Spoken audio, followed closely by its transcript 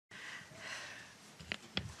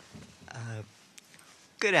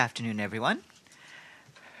Good afternoon, everyone.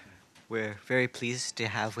 We're very pleased to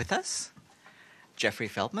have with us Jeffrey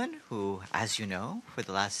Feltman, who, as you know, for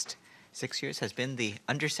the last 6 years has been the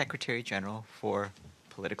Undersecretary General for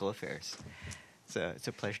Political Affairs. So it's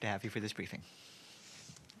a pleasure to have you for this briefing.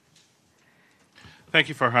 Thank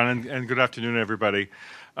you, Farhan, and good afternoon, everybody.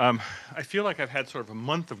 I feel like I've had sort of a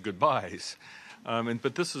month of goodbyes,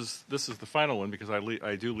 but this is the final one because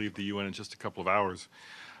I do leave the UN in just a couple of hours.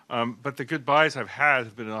 But the goodbyes I've had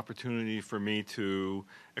have been an opportunity for me to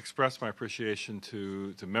express my appreciation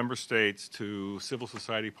to member states, to civil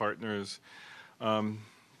society partners,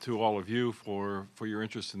 to all of you for your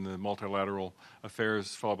interest in the multilateral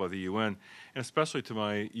affairs followed by the UN, and especially to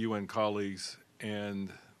my UN colleagues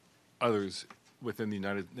and others within the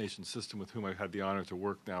United Nations system with whom I've had the honor to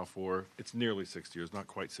work now for, it's nearly 6 years, not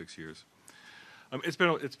quite 6 years. It's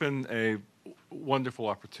been a wonderful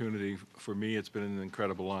opportunity for me. It's been an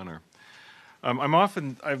incredible honor. I'm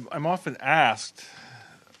often asked,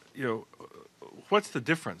 what's the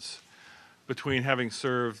difference between having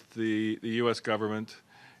served the U.S. government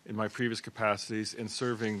in my previous capacities and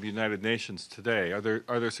serving the United Nations today? Are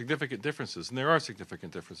there significant differences? And there are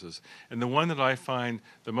significant differences. And the one that I find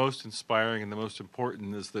the most inspiring and the most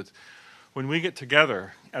important is that when we get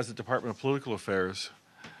together as the Department of Political Affairs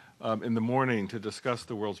in the morning to discuss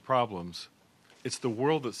the world's problems, it's the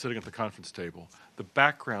world that's sitting at the conference table. The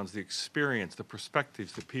backgrounds, the experience, the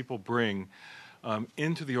perspectives that people bring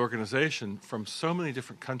into the organization from so many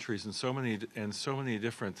different countries and so many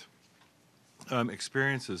different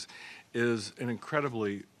experiences is an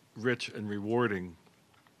incredibly rich and rewarding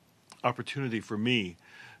opportunity for me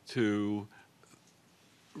to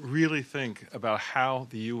really think about how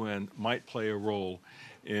the UN might play a role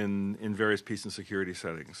in various peace and security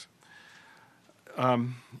settings.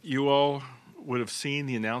 You all would have seen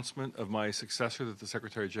the announcement of my successor that the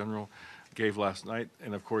Secretary General gave last night,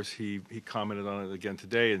 and of course he commented on it again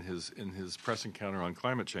today in his press encounter on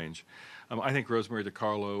climate change. I think Rosemary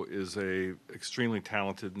DiCarlo is a extremely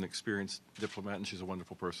talented and experienced diplomat, and she's a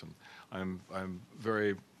wonderful person. I'm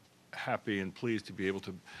very happy and pleased to be able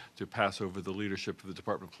to pass over the leadership of the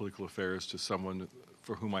Department of Political Affairs to someone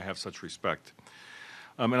for whom I have such respect.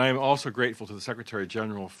 And I am also grateful to the Secretary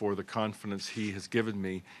General for the confidence he has given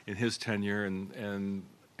me in his tenure, and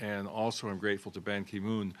also I'm grateful to Ban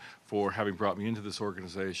Ki-moon for having brought me into this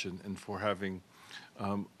organization and for having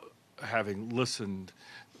listened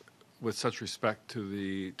with such respect to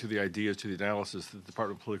the ideas, to the analysis that the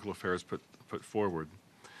Department of Political Affairs put forward.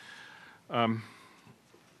 And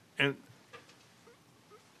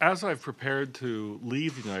as I've prepared to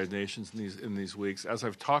leave the United Nations in these weeks, as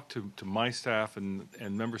I've talked to my staff and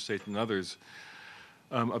member states and others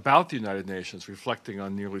about the United Nations, reflecting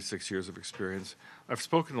on nearly 6 years of experience, I've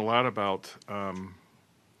spoken a lot about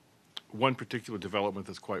one particular development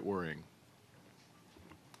that's quite worrying.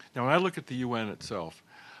 Now, when I look at the UN itself,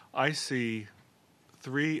 I see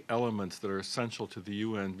three elements that are essential to the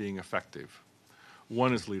UN being effective.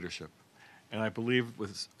 One is leadership, and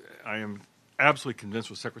I am absolutely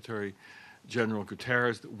convinced with Secretary General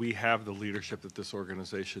Guterres that we have the leadership that this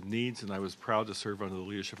organization needs, and I was proud to serve under the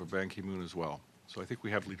leadership of Ban Ki-moon as well. So I think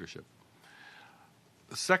we have leadership.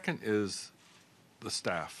 The second is the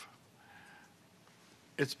staff.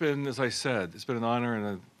 It's been, as I said, it's been an honor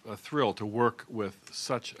and a thrill to work with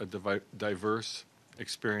such a diverse,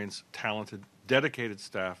 experienced, talented, dedicated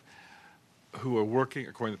staff who are working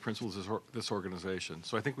according to the principles of this organization.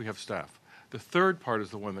 So I think we have staff. The third part is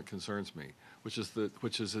the one that concerns me, which is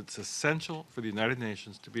it's essential for the United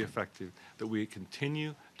Nations to be effective that we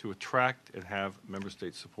continue to attract and have member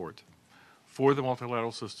state support for the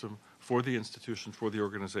multilateral system, for the institution, for the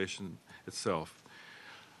organization itself.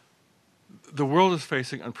 The world is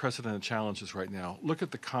facing unprecedented challenges right now. Look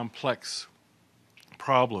at the complex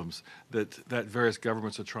problems that various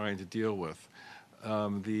governments are trying to deal with.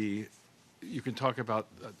 You can talk about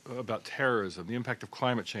terrorism, the impact of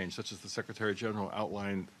climate change, such as the Secretary General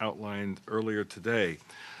outlined earlier today,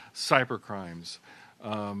 cybercrimes,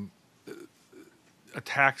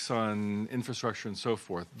 attacks on infrastructure and so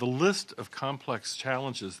forth. The list of complex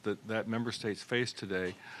challenges that member states face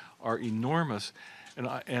today are enormous, and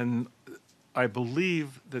I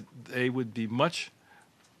believe that they would be much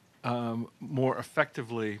more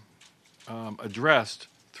effectively addressed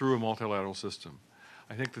through a multilateral system.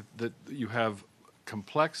 I think that you have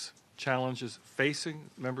complex challenges facing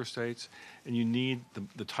member states, and you need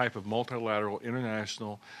the type of multilateral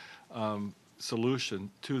international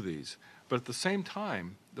solution to these. But at the same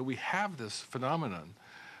time that we have this phenomenon,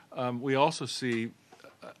 we also see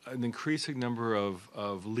an increasing number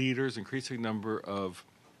of leaders, increasing number of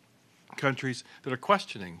countries that are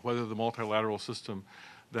questioning whether the multilateral system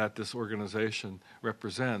that this organization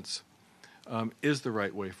represents is the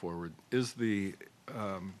right way forward, is the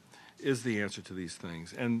answer to these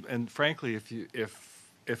things. And frankly,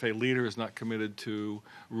 if a leader is not committed to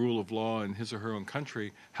rule of law in his or her own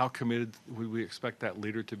country, how committed would we expect that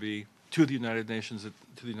leader to be to the United Nations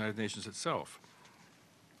itself?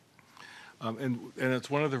 And it's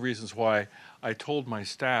one of the reasons why I told my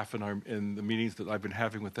staff in the meetings that I've been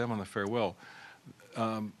having with them on the farewell,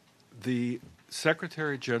 the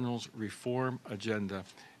Secretary General's reform agenda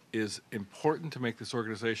is important to make this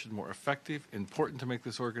organization more effective, important to make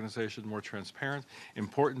this organization more transparent,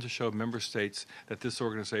 important to show member states that this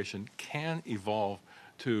organization can evolve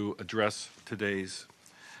to address today's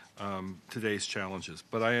challenges.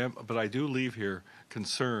 But I do leave here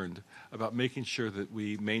concerned about making sure that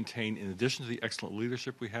we maintain, in addition to the excellent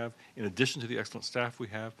leadership we have, in addition to the excellent staff we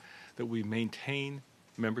have, that we maintain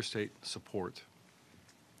member state support.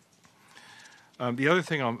 The other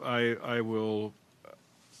thing I will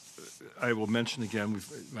mention again, we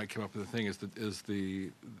might come up with a thing, is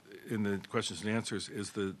in the questions and answers, is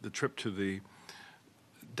the trip to the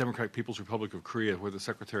Democratic People's Republic of Korea, where the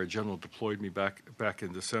Secretary General deployed me back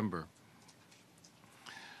in December.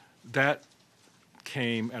 That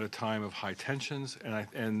came at a time of high tensions,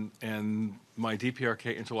 and my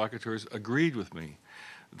DPRK interlocutors agreed with me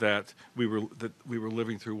that we were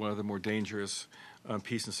living through one of the more dangerous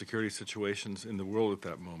peace and security situations in the world at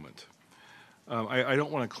that moment. I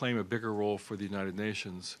don't want to claim a bigger role for the United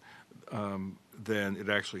Nations than it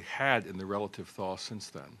actually had in the relative thaw since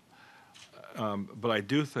then. But I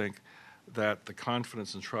do think that the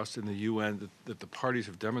confidence and trust in the UN that the parties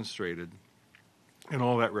have demonstrated and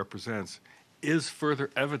all that represents is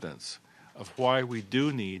further evidence of why we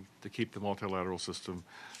do need to keep the multilateral system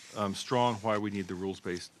strong, why we need the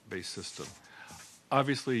rules-based system.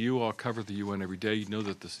 Obviously, you all cover the UN every day. You know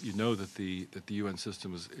that the UN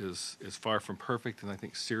system is far from perfect, and I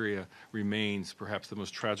think Syria remains perhaps the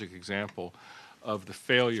most tragic example of the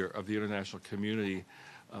failure of the international community,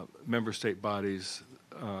 member state bodies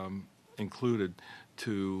included,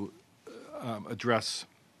 to address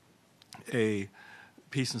a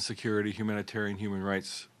peace and security, humanitarian, human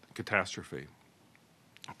rights catastrophe.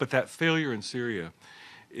 But that failure in Syria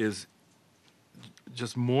is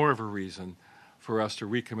just more of a reason for us to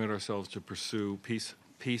recommit ourselves to pursue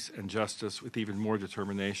peace and justice with even more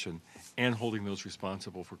determination, and holding those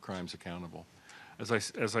responsible for crimes accountable. As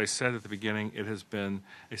I said at the beginning, it has been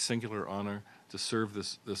a singular honor to serve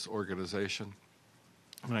this organization,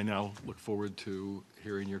 and I now look forward to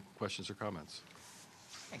hearing your questions or comments.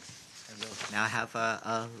 Thanks. And we'll now have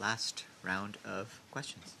a last round of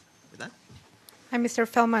questions. With that? Hi, Mr.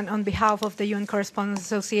 Feltman. On behalf of the UN Correspondents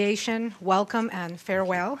Association, welcome and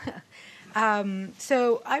farewell.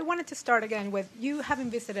 So I wanted to start again with you having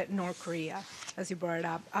visited North Korea, as you brought it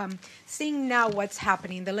up. Seeing now what's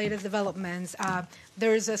happening, the latest developments,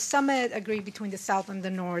 there's a summit agreed between the South and the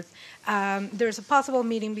North. There's a possible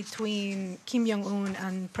meeting between Kim Jong-un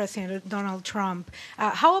and President Donald Trump.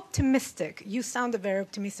 How optimistic, you sounded very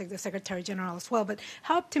optimistic, the Secretary General as well, but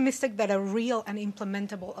how optimistic that a real and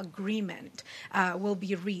implementable agreement will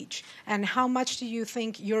be reached? And how much do you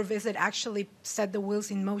think your visit actually set the wheels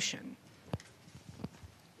in motion?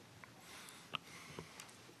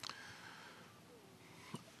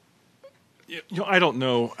 I don't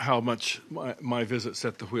know how much my visit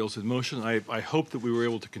set the wheels in motion. I hope that we were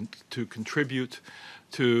able to contribute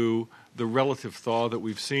to the relative thaw that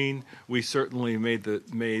we've seen. We certainly made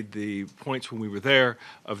the points when we were there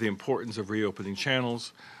of the importance of reopening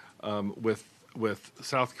channels with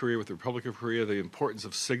South Korea, with the Republic of Korea, the importance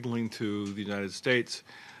of signaling to the United States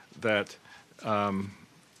that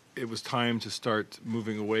it was time to start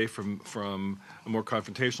moving away from a more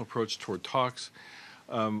confrontational approach toward talks.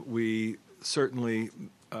 We certainly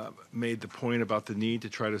made the point about the need to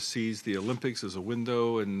try to seize the Olympics as a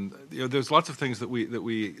window, and there's lots of things that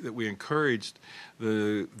we encouraged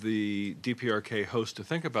the DPRK host to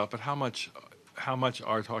think about. But how much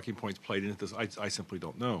our talking points played into this, I simply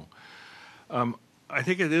don't know. I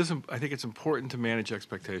think it's important to manage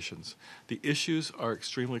expectations. The issues are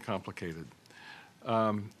extremely complicated.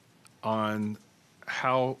 On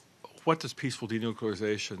what does peaceful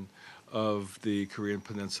denuclearization of the Korean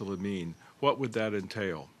Peninsula mean? What would that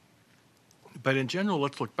entail? But in general,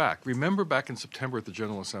 let's look back. Remember back in September at the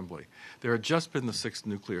General Assembly, there had just been the 6th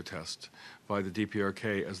nuclear test by the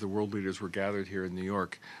DPRK as the world leaders were gathered here in New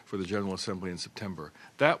York for the General Assembly in September.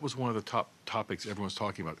 That was one of the top topics everyone was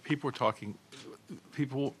talking about.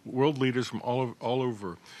 World leaders from all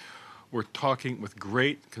over, were talking with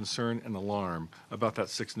great concern and alarm about that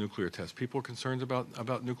sixth nuclear test. People were concerned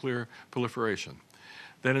about nuclear proliferation.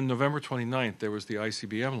 Then on November 29th, there was the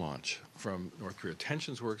ICBM launch from North Korea.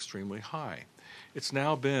 Tensions were extremely high. It's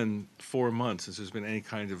now been 4 months since there's been any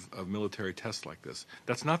kind of military test like this.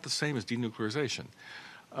 That's not the same as denuclearization.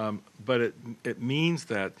 But it means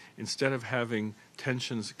that instead of having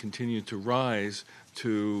tensions continue to rise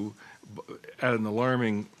at an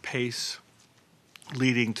alarming pace,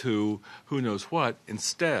 leading to who knows what,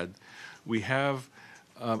 instead we have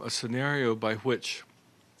a scenario by which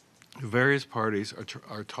various parties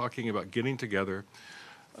are talking about getting together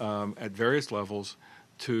at various levels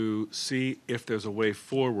to see if there's a way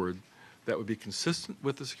forward that would be consistent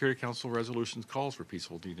with the Security Council resolution's calls for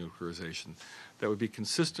peaceful denuclearization, that would be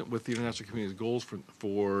consistent with the international community's goals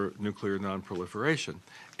for nuclear non-proliferation,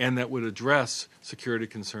 and that would address security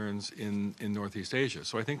concerns in Northeast Asia.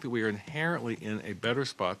 So I think that we are inherently in a better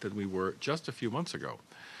spot than we were just a few months ago.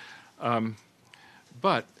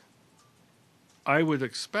 But I would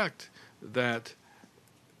expect that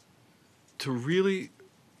to really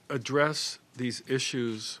address these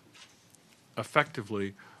issues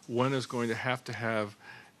effectively, one is going to have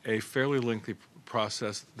a fairly lengthy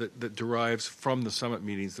process that derives from the summit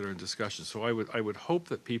meetings that are in discussion. So I would hope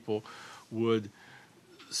that people would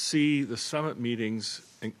see the summit meetings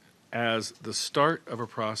as the start of a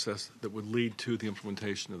process that would lead to the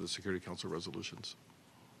implementation of the Security Council resolutions.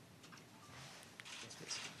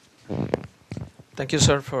 Thank you,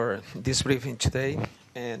 sir, for this briefing today.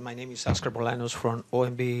 And my name is Oscar Bolanos from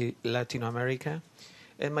OMB Latin America.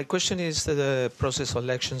 And my question is the process of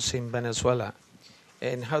elections in Venezuela.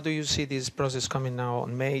 And how do you see this process coming now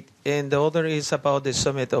on May? And the other is about the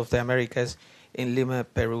Summit of the Americas in Lima,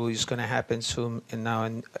 Peru, is going to happen soon, and now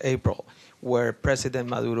in April, where President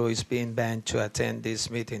Maduro is being banned to attend this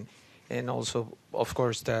meeting. And also, of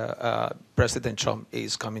course, President Trump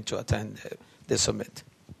is coming to attend the summit.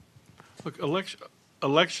 Look,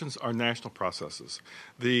 elections are national processes.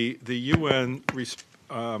 The UN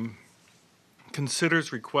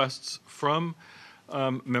considers requests from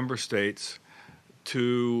member states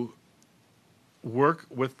to work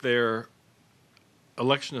with their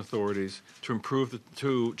election authorities to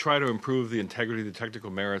try to improve the integrity, the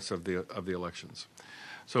technical merits of the elections.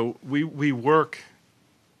 So we work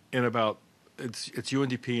in about it's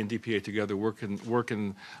UNDP and DPA together work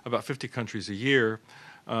in about 50 countries a year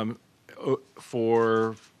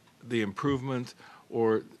for the improvement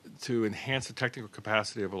or to enhance the technical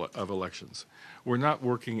capacity of elections. We're not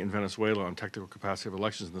working in Venezuela on technical capacity of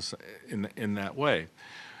elections in that way.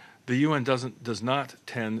 The UN does not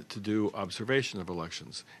tend to do observation of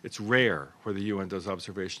elections. It's rare where the UN does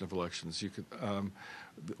observation of elections.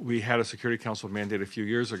 We had a Security Council mandate a few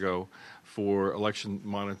years ago for election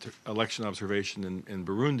observation in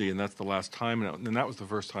Burundi, and that's the last time, and that was the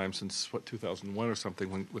first time since 2001 or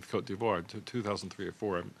something with Cote d'Ivoire, 2003 or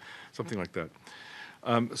 4, something like that.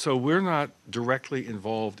 So we're not directly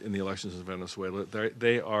involved in the elections in Venezuela.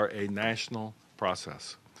 They are a national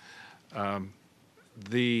process.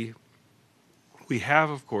 We have,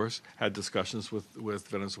 of course, had discussions with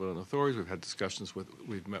Venezuelan authorities.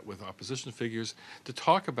 We've met with opposition figures to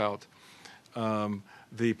talk about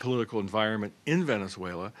the political environment in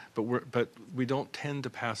Venezuela, but we don't tend to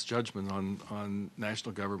pass judgment on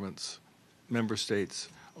national governments, member states'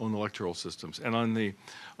 own electoral systems. And on the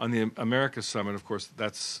Americas Summit, of course,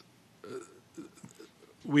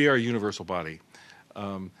 we are a universal body.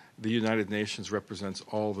 The United Nations represents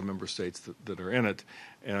all the member states that are in it,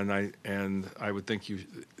 and I would think it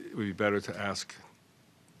would be better to ask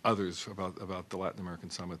others about the Latin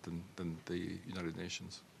American Summit than the United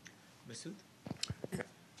Nations. Masood? Yeah.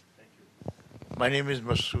 Thank you. My name is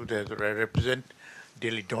Masood Haider. I represent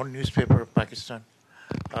Daily Dawn newspaper of Pakistan.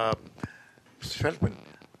 Mr. Feltman,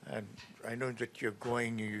 and I know that you're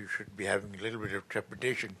going, you should be having a little bit of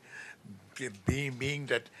trepidation, being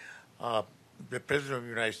that the President of the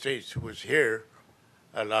United States, who was here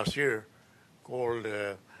last year, called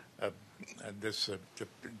the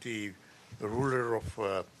ruler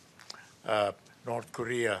of North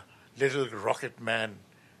Korea, little rocket man,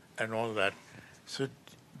 and all that. So,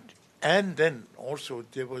 and then also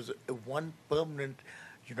there was one permanent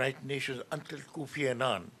United Nations until Kofi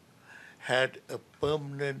Annan had a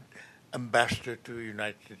permanent ambassador to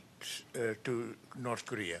North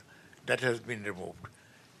Korea. That has been removed.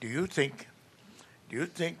 Do you think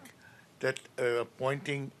that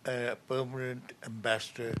appointing a permanent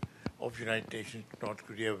ambassador of United Nations to North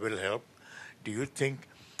Korea will help? Do you think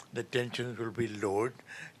the tensions will be lowered?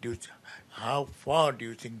 How far do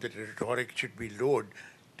you think that the rhetoric should be lowered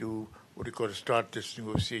to start these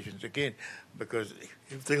negotiations again, because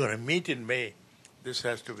if they're going to meet in May, this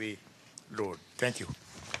has to be lowered. Thank you.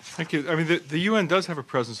 Thank you. I mean, the UN does have a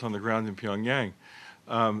presence on the ground in Pyongyang.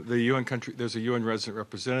 There's a UN resident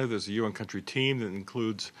representative. There's a UN country team that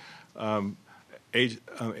includes some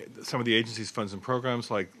of the agency's funds and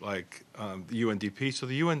programs, like the UNDP. So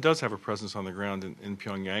the UN does have a presence on the ground in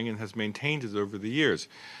Pyongyang and has maintained it over the years.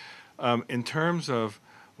 In terms of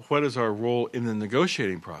what is our role in the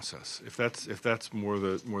negotiating process, if that's more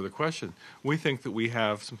the question, we think that we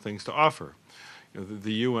have some things to offer.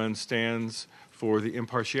 The UN stands for the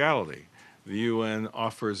impartiality. The UN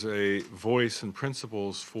offers a voice and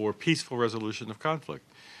principles for peaceful resolution of conflict.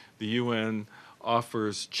 The UN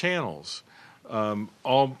offers channels.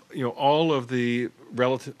 All of the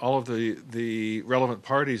relevant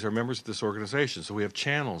parties are members of this organization, so we have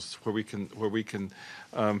channels where we can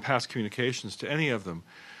pass communications to any of them.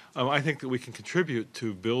 I think that we can contribute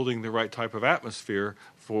to building the right type of atmosphere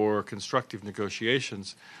for constructive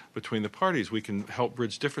negotiations between the parties. We can help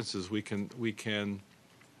bridge differences. We can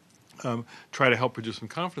try to help produce some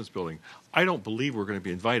confidence building. I don't believe we're going to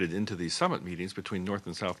be invited into these summit meetings between North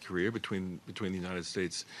and South Korea, between the United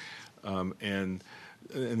States and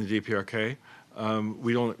the DPRK.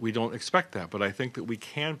 We don't expect that, but I think that we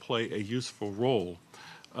can play a useful role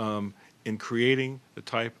in creating the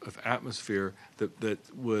type of atmosphere that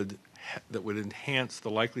would enhance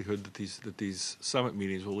the likelihood that these summit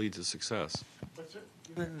meetings will lead to success.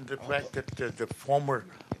 Given the fact that the former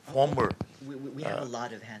we have a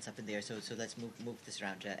lot of hands up in there, so let's move this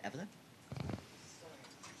around. Evelyn?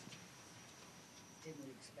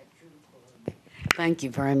 Thank you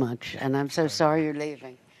very much, and I'm so sorry you're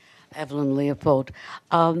leaving. Evelyn Leopold.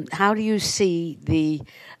 How do you see the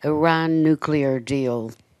Iran nuclear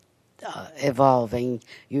deal evolving?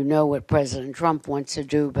 You know what President Trump wants to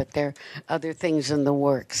do, but there are other things in the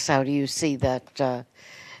works. How do you see that,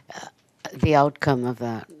 the outcome of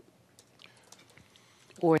that?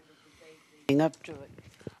 Or leading up to it?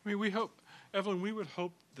 I mean, we hope, Evelyn, we would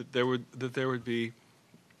hope that there would be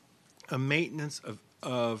a maintenance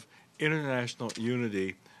of international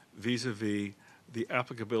unity vis-a-vis the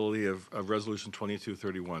applicability of Resolution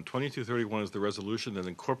 2231. 2231 is the resolution that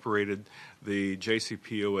incorporated the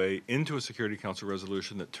JCPOA into a Security Council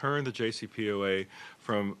resolution that turned the JCPOA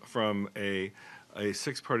from a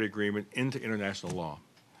six-party agreement into international law.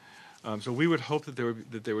 So we would hope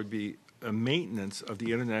that there would be a maintenance of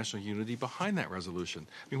the international unity behind that resolution.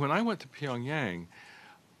 I mean, when I went to Pyongyang,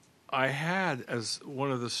 I had as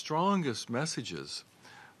one of the strongest messages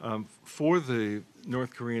for the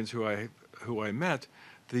North Koreans who I met,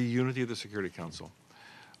 the unity of the Security Council.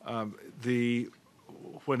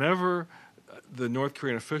 Whenever the North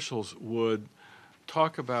Korean officials would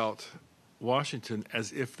talk about Washington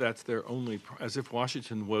as if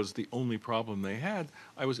Washington was the only problem they had,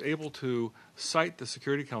 I was able to cite the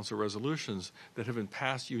Security Council resolutions that have been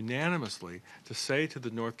passed unanimously to say to the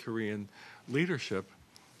North Korean leadership,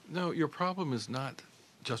 no, your problem is not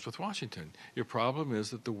just with Washington. Your problem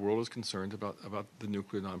is that the world is concerned about the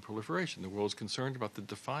nuclear nonproliferation. The world is concerned about the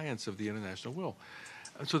defiance of the international will.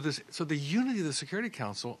 And so the unity of the Security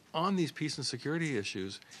Council on these peace and security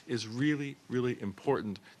issues is really, really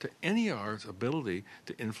important to any of our ability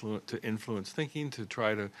to influence thinking, to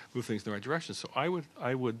try to move things in the right direction. So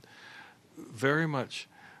I would very much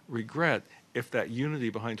regret if that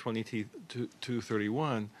unity behind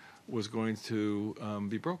 2231 was going to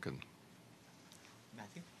be broken.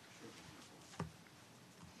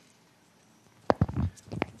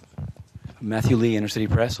 Matthew Lee, Inner City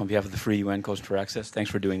Press, on behalf of the Free UN Coast for Access. Thanks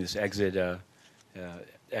for doing this exit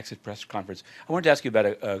press conference. I wanted to ask you about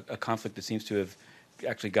a conflict that seems to have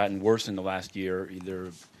actually gotten worse in the last year,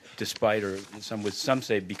 either despite or some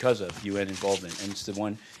say because of UN involvement, and it's the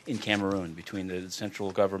one in Cameroon between the central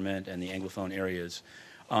government and the Anglophone areas.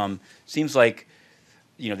 Seems like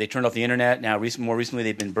they turned off the internet. Now, more recently,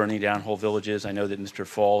 they've been burning down whole villages. I know that Mr.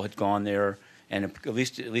 Fall had gone there. And at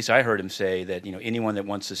least I heard him say that anyone that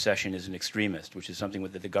wants secession is an extremist, which is something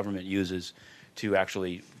that the government uses to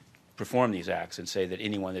actually perform these acts and say that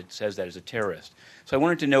anyone that says that is a terrorist. So I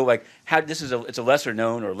wanted to know, how it's a lesser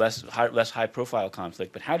known or less high profile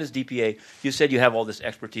conflict, but how does DPA? You said you have all this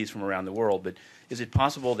expertise from around the world, but is it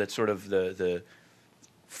possible that sort of the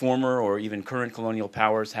former or even current colonial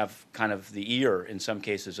powers have kind of the ear in some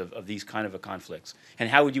cases of these kind of conflicts? And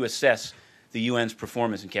how would you assess the UN's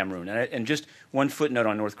performance in Cameroon? And just one footnote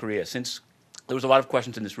on North Korea, since there was a lot of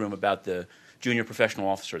questions in this room about the junior professional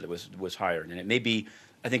officer that was hired, and it may be,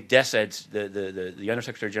 I think Dessa, the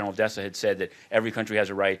Undersecretary General of Dessa had said that every country has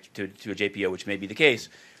a right to a JPO, which may be the case.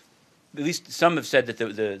 At least some have said that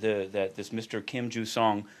that this Mr. Kim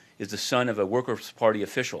Ju-song is the son of a Workers' Party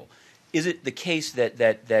official. Is it the case that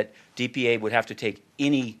DPA would have to take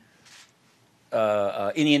any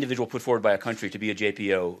individual put forward by a country to be a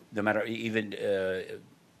JPO, no matter even,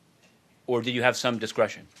 or do you have some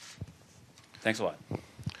discretion? Thanks a lot.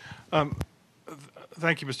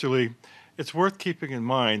 Thank you, Mr. Lee. It's worth keeping in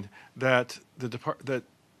mind that that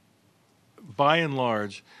by and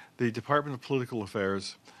large, the Department of Political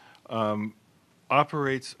Affairs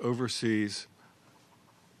operates overseas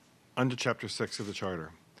under Chapter 6 of the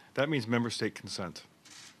Charter. That means member state consent.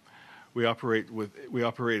 We operate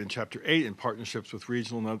in Chapter 8 in partnerships with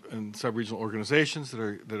regional and sub-regional organizations that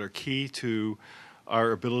are key to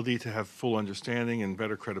our ability to have full understanding and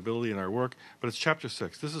better credibility in our work. But it's Chapter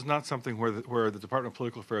 6. This is not something where the Department of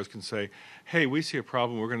Political Affairs can say, "Hey, we see a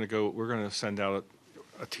problem. We're going to send out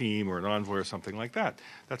a team or an envoy or something like that."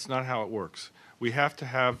 That's not how it works. We have to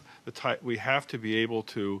have we have to be able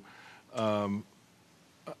to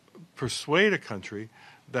persuade a country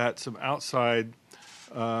that some outside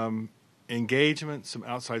engagement, some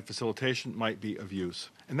outside facilitation might be of use.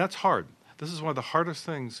 And that's hard. This is one of the hardest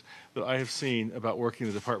things that I have seen about working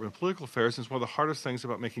in the Department of Political Affairs, and it's one of the hardest things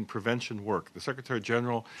about making prevention work. The Secretary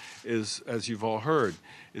General is, as you've all heard,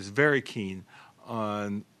 is very keen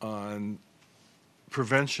on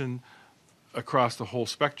prevention across the whole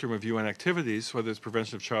spectrum of UN activities, whether it's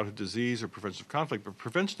prevention of childhood disease or prevention of conflict. But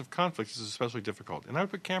prevention of conflict is especially difficult. And I would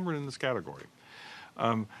put Cameroon in this category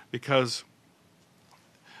because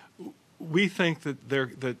we think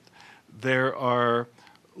that there are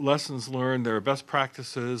lessons learned, there are best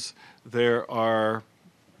practices, there are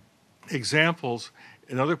examples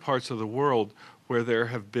in other parts of the world where there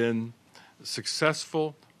have been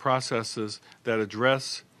successful processes that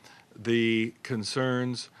address the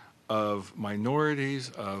concerns of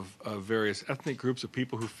minorities, of various ethnic groups, of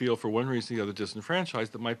people who feel for one reason or the other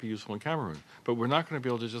disenfranchised, that might be useful in Cameroon. But we're not going to be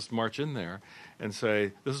able to just march in there and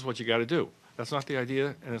say, this is what you got to do. That's not the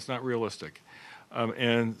idea, and it's not realistic.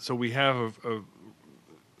 And so we have a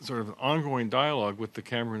sort of an ongoing dialogue with the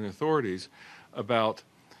Cameroon authorities about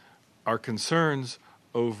our concerns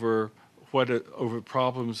over over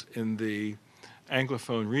problems in the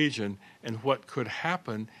Anglophone region and what could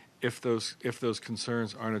happen if those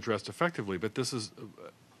concerns aren't addressed effectively. But this is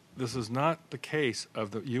not the case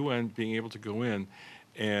of the UN being able to go in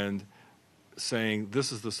and saying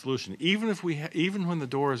this is the solution. Even when the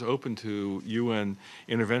door is open to UN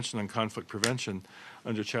intervention on conflict prevention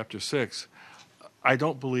under Chapter 6, I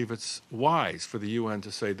don't believe it's wise for the UN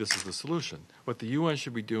to say this is the solution. What the UN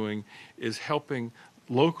should be doing is helping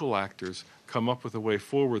local actors come up with a way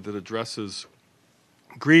forward that addresses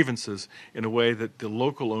grievances in a way that the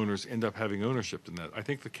local owners end up having ownership in that. I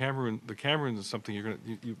think the Cameroon is something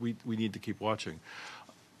we need to keep watching.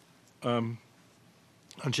 On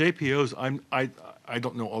JPOs, I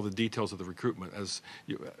don't know all the details of the recruitment.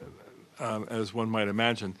 As one might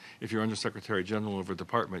imagine, if you're Undersecretary General of a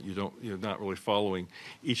department, you're not really following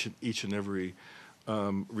each and every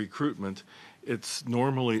recruitment. It's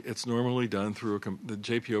normally done through the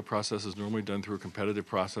JPO process is normally done through a competitive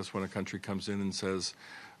process when a country comes in and says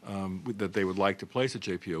that they would like to place a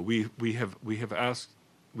JPO. We have asked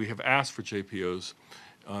for JPOs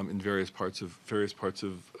in various parts of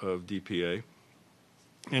DPA.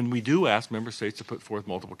 And we do ask member states to put forth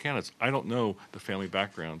multiple candidates. I don't know the family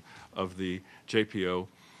background of the JPO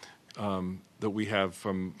that we have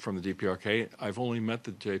from the DPRK. I've only met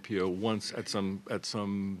the JPO once at some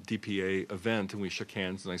DPA event, and we shook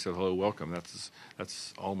hands, and I said, "Hello, welcome."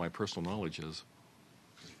 That's all my personal knowledge is.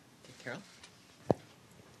 Carol?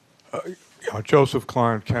 Joseph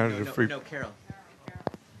Klein, candidate for... No, Carol.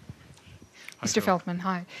 Mr. Feltman,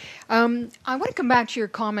 hi. I want to come back to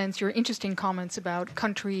your interesting comments about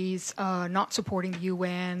countries not supporting the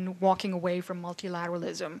UN, walking away from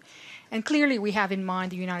multilateralism. And clearly we have in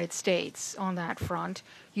mind the United States on that front.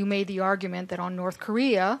 You made the argument that on North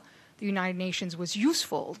Korea, the United Nations was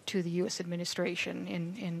useful to the U.S. administration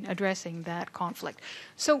in addressing that conflict.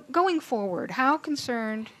 So going forward, how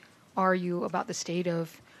concerned are you about the state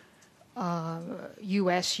of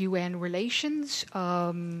U.S.-UN relations?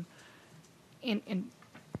 And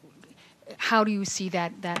how do you see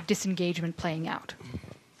that disengagement playing out?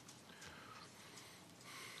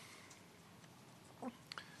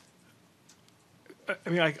 I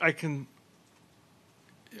mean,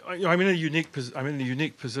 I'm in a unique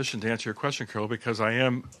position to answer your question, Carol, because I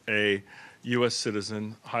am a U.S.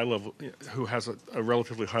 citizen, high level, who has a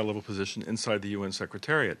relatively high level position inside the UN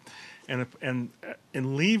Secretariat, and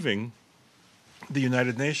in leaving the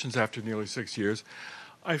United Nations after nearly 6 years,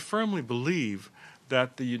 I firmly believe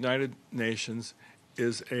that the United Nations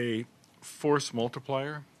is a force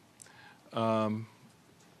multiplier.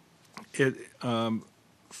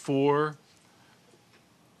 for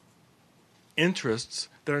interests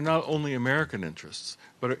that are not only American interests,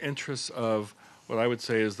 but are interests of what I would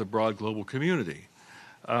say is the broad global community.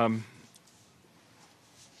 And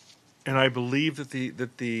I believe that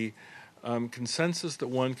the consensus that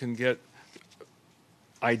one can get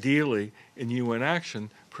ideally in UN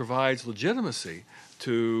action provides legitimacy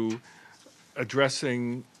to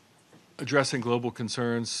addressing global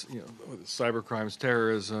concerns, cybercrimes,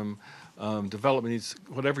 terrorism, development needs,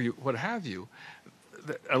 what have you,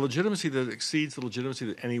 a legitimacy that exceeds the legitimacy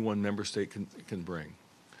that any one member state can bring.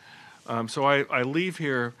 So I leave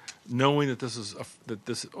here knowing that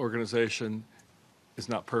this organization is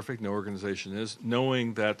not perfect. No organization is.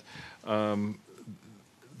 Knowing that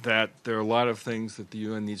that there are a lot of things that the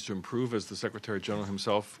UN needs to improve, as the Secretary General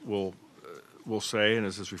himself will say, and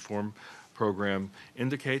as his reform program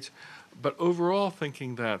indicates. But overall,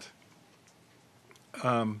 thinking that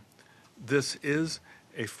this is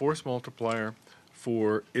a force multiplier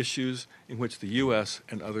for issues in which the U.S.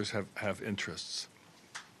 and others have interests.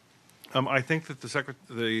 I think that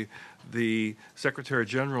the Secretary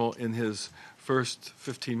General in his first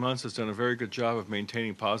 15 months has done a very good job of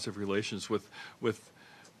maintaining positive relations with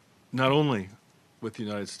not only with the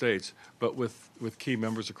United States, but with key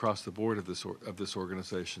members across the board of this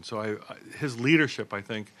organization. So his leadership, I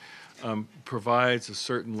think, provides a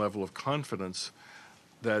certain level of confidence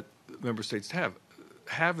that member states have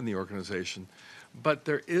in the organization. But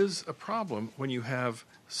there is a problem when you have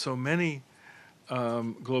so many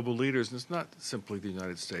global leaders, and it's not simply the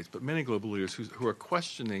United States, but many global leaders who are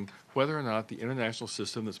questioning whether or not the international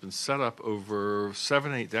system that's been set up over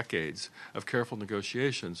 7-8 decades of careful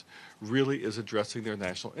negotiations really is addressing their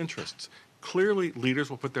national interests. Clearly, leaders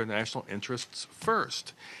will put their national interests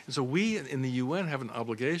first. And so we in the UN have an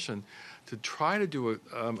obligation to try to do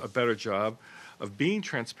a better job of being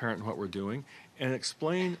transparent in what we're doing and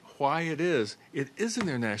explain why it is in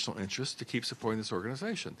their national interest to keep supporting this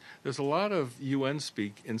organization. There's a lot of UN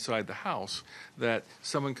speak inside the House that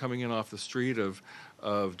someone coming in off the street of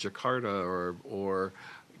Jakarta or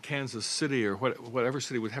Kansas City or whatever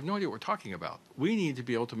city would have no idea what we're talking about. We need to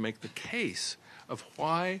be able to make the case of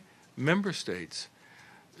why member states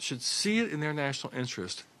should see it in their national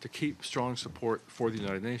interest to keep strong support for the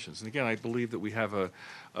United Nations. And again, I believe that we have a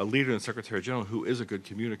leader in the Secretary General who is a good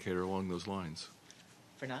communicator along those lines.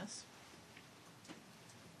 Fernaz?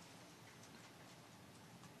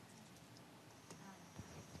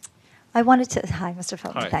 Hi, Mr.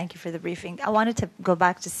 Feltman. Hi. Thank you for the briefing. I wanted to go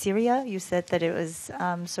back to Syria. You said that it was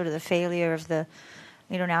sort of the failure of the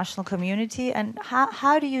international community. And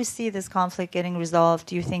how do you see this conflict getting resolved?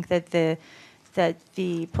 Do you think that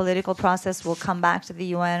the political process will come back to the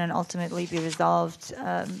UN and ultimately be resolved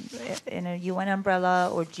in a UN umbrella,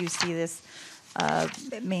 or do you see this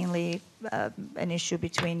mainly an issue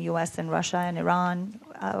between U.S. and Russia and Iran?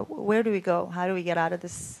 Where do we go? How do we get out of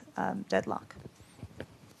this deadlock?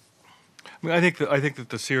 I mean, I think that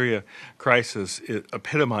the Syria crisis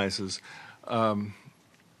epitomizes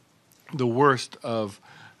the worst of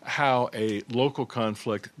how a local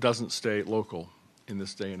conflict doesn't stay local in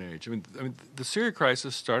this day and age. I mean, the Syria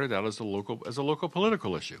crisis started out as a local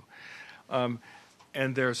political issue,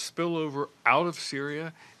 and there's spillover out of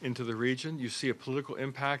Syria into the region. You see a political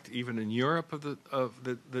impact even in Europe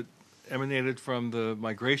that emanated from the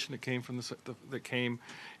migration that came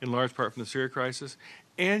in large part from the Syria crisis,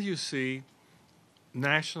 and you see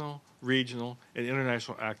national, regional, and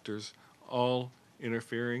international actors all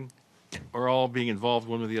interfering or all being involved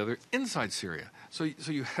one with the other inside Syria. So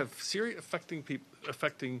you have Syria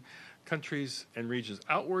affecting countries and regions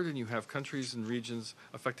outward, and you have countries and regions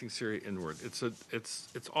affecting Syria inward.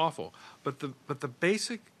 It's awful. But the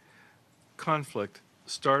basic conflict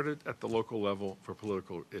started at the local level for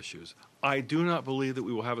political issues. I do not believe that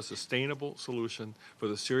we will have a sustainable solution for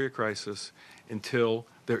the Syria crisis until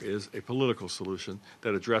there is a political solution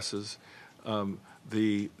that addresses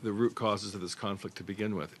the root causes of this conflict to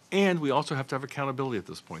begin with. And we also have to have accountability at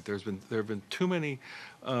this point. There have been too many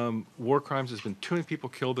war crimes. There's been too many people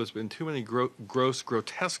killed. There's been too many gross,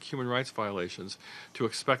 grotesque human rights violations to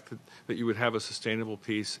expect that you would have a sustainable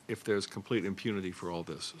peace if there's complete impunity for all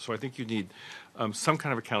this. So I think you need some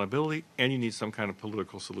kind of accountability, and you need some kind of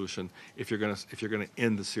political solution if you're going to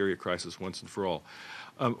end the Syria crisis once and for all.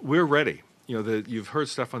 We're ready. You've heard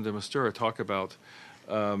Stefan de Mistura talk about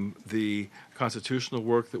the constitutional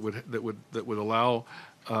work that would allow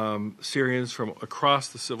Syrians from across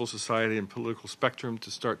the civil society and political spectrum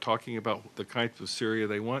to start talking about the kind of Syria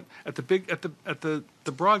they want. At the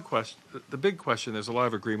broad question, the big question, there's a lot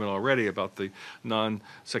of agreement already about the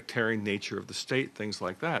non-sectarian nature of the state, things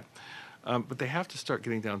like that. but they have to start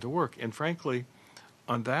getting down to work. And frankly,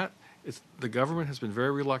 on that, the government has been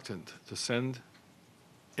very reluctant to send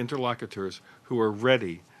interlocutors who are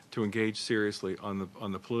ready to engage seriously on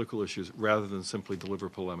the political issues rather than simply deliver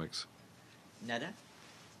polemics. Neda?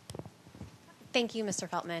 Thank you, Mr.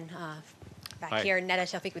 Feltman. Back Hi. here, Neda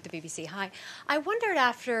Tawfiq with the BBC. Hi. I wondered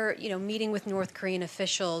after meeting with North Korean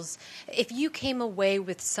officials, if you came away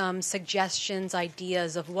with some suggestions,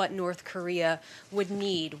 ideas of what North Korea would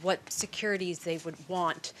need, what securities they would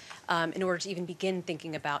want in order to even begin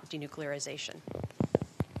thinking about denuclearization.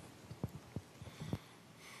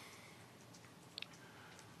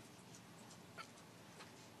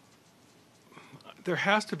 There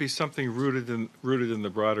has to be something rooted in the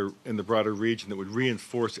broader region that would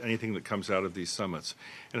reinforce anything that comes out of these summits,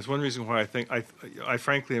 and it's one reason why I think I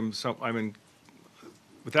frankly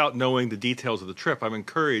without knowing the details of the trip, I'm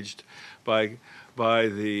encouraged by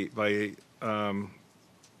the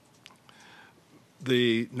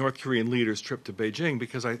North Korean leader's trip to Beijing,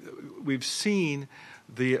 because we've seen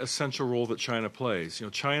the essential role that China plays.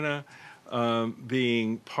 China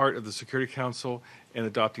being part of the Security Council and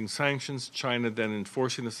adopting sanctions, China then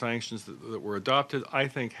enforcing the sanctions that were adopted, I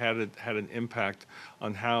think had an impact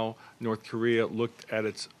on how North Korea looked at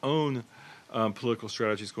its own political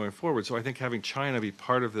strategies going forward. So I think having China be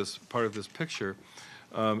part of this picture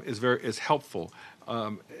is helpful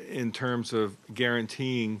in terms of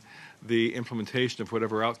guaranteeing the implementation of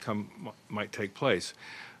whatever outcome might take place.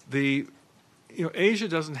 Asia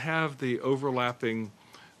doesn't have the overlapping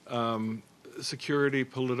security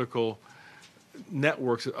political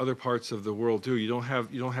networks that other parts of the world do. You don't have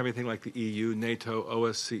anything like the EU, NATO,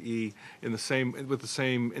 OSCE with the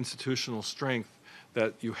same institutional strength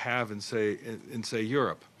that you have in say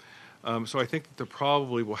Europe. So I think that there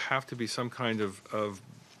probably will have to be some kind of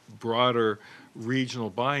broader regional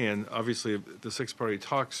buy-in. Obviously, the six-party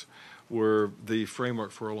talks were the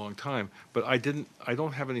framework for a long time, but I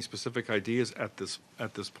don't have any specific ideas at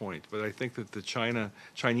this point. But I think that the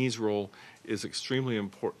Chinese role is extremely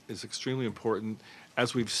important,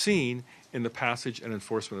 as we've seen in the passage and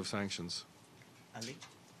enforcement of sanctions. Ali?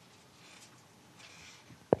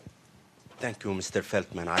 Thank you, Mr.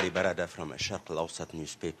 Feltman. Ali Barada from Sharq Al-Awsat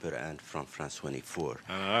newspaper and from France 24.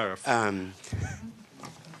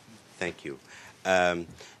 Thank you.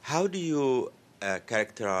 How do you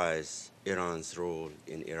characterize Iran's role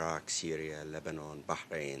in Iraq, Syria, Lebanon,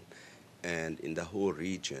 Bahrain, and in the whole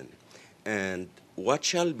region? And what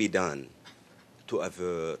shall be done to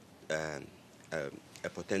avert a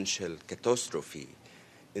potential catastrophe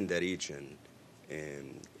in the region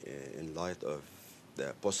in light of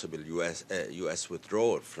the possible U.S.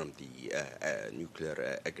 withdrawal from the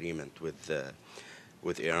nuclear agreement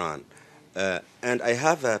with Iran? And I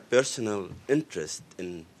have a personal interest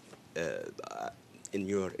in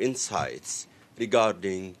your insights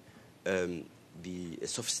regarding the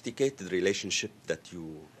sophisticated relationship that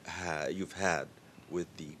you've had with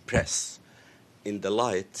the press in the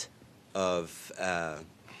light of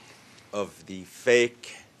the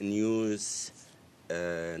fake news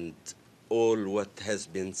and all what has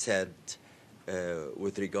been said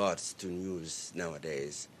with regards to news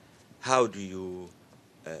nowadays. How do you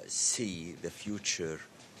see the future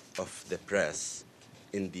of the press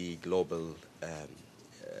in the global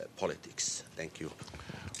politics? Thank you.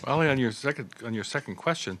 Well, on your second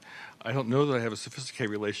question, I don't know that I have a sophisticated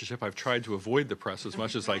relationship. I've tried to avoid the press as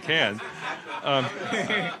much as I can. I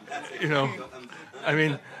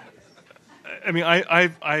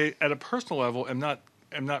at a personal level am not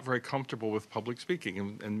very comfortable with public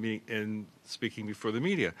speaking and speaking before the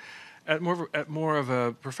media. At more of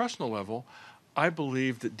a professional level, I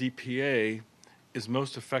believe that DPA is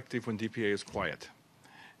most effective when DPA is quiet,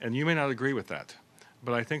 and you may not agree with that.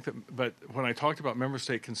 But I think but when I talked about member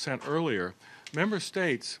state consent earlier, member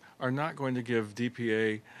states are not going to give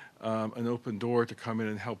DPA an open door to come in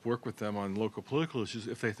and help work with them on local political issues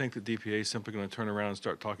if they think that DPA is simply going to turn around and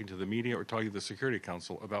start talking to the media or talking to the Security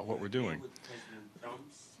Council about what we're doing. With President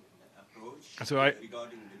Trump's approach So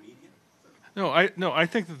regarding the media? No, I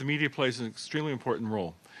think that the media plays an extremely important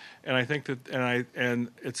role, and I think that and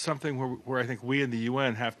it's something where I think we in the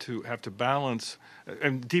UN have to balance,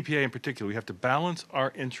 and DPA in particular, we have to balance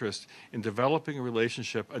our interest in developing a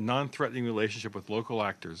relationship, a non-threatening relationship with local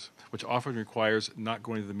actors, which often requires not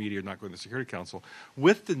going to the media, not going to the Security Council,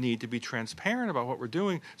 with the need to be transparent about what we're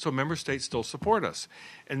doing, so member states still support us.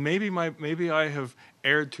 And maybe I have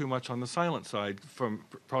erred too much on the silent side.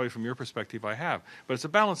 Probably from your perspective, I have, but it's a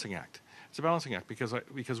balancing act. It's a balancing act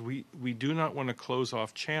because we do not want to close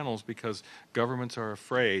off channels because governments are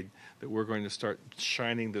afraid that we're going to start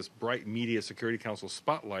shining this bright media Security Council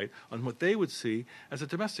spotlight on what they would see as a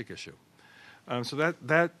domestic issue. So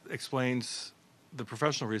that explains the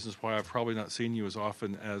professional reasons why I've probably not seen you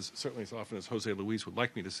certainly as often as Jose Luis would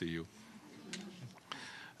like me to see you.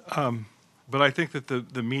 But I think that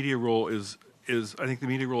the media role is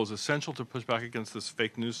essential to push back against this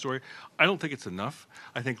fake news story. I don't think it's enough.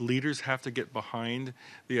 I think leaders have to get behind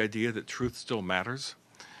the idea that truth still matters.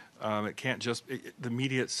 It can't just the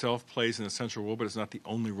media itself plays an essential role, but it's not the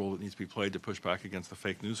only role that needs to be played to push back against the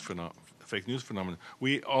fake news phenomenon.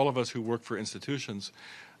 All of us who work for institutions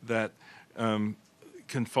that can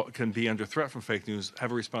be under threat from fake news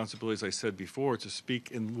have a responsibility, as I said before, to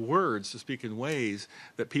speak in words, to speak in ways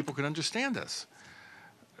that people can understand us.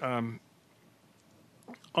 On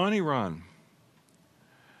Iran,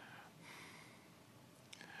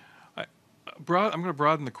 I'm going to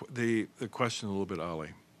broaden the question a little bit, Ali.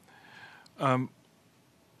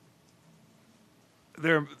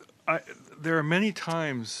 There are many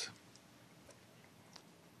times,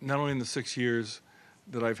 not only in the 6 years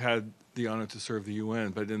that I've had the honor to serve the UN,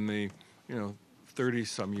 but in the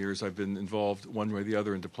 30-some years I've been involved one way or the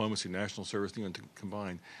other in diplomacy, national service, and UN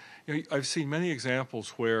combined. I've seen many examples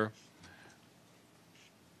where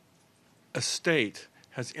a state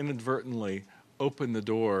has inadvertently opened the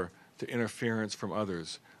door to interference from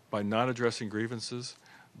others by not addressing grievances,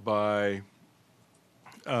 by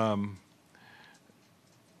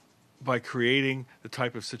creating the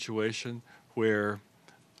type of situation where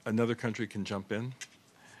another country can jump in.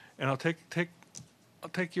 And I'll take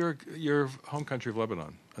your home country of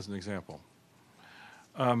Lebanon as an example.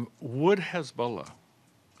 Would Hezbollah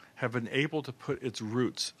have been able to put its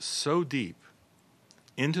roots so deep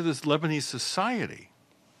into this Lebanese society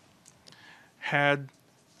had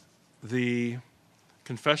the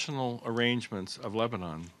confessional arrangements of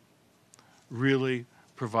Lebanon really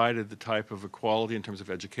provided the type of equality in terms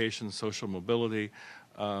of education, social mobility,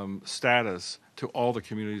 status to all the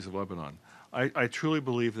communities of Lebanon? I truly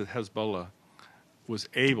believe that Hezbollah was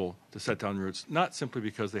able to set down roots, not simply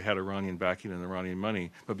because they had Iranian backing and Iranian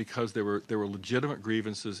money, but because there were legitimate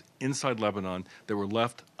grievances inside Lebanon that were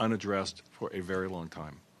left unaddressed for a very long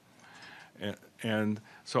time. And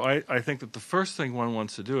so I think that the first thing one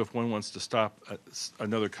wants to do if one wants to stop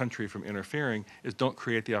another country from interfering is don't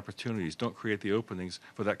create the opportunities, don't create the openings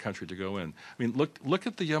for that country to go in. I mean, look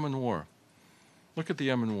at the Yemen war. Look at the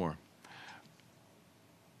Yemen war.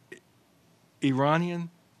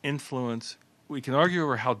 Iranian influence, we can argue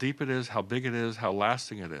over how deep it is, how big it is, how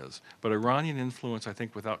lasting it is, but Iranian influence, I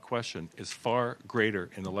think without question, is far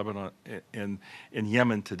greater in in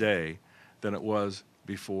Yemen today than it was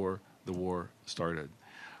before the war started.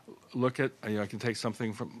 Look at, I can take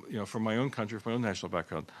something from my own country, from my own national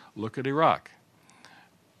background. Look at Iraq.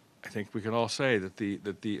 I think we can all say that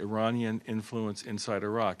the Iranian influence inside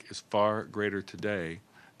Iraq is far greater today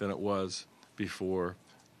than it was before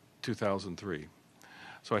 2003.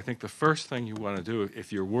 So I think the first thing you want to do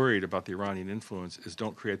if you're worried about the Iranian influence is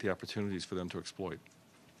don't create the opportunities for them to exploit.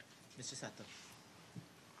 Mr. Sato.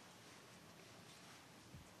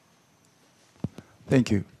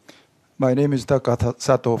 Thank you. My name is Taka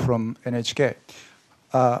Sato from NHK.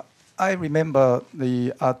 I remember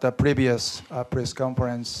at the previous press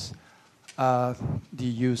conference,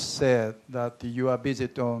 you said that your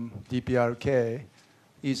visit on DPRK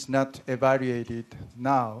is not evaluated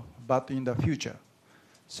now, but in the future.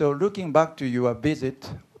 So looking back to your visit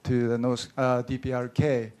to the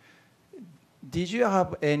DPRK, did you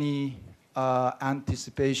have any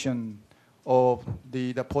anticipation of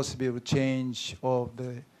the possible change of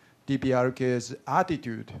the DPRK's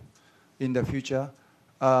attitude in the future?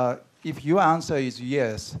 If your answer is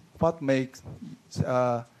yes, what makes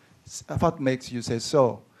you say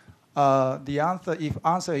so? If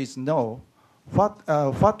answer is no,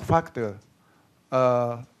 what factor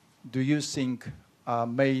do you think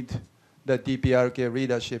made the DPRK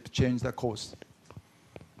leadership change the course?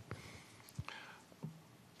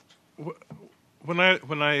 When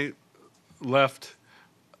I left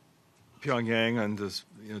Pyongyang on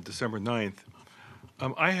December 9th,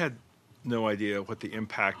 I had no idea what the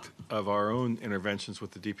impact of our own interventions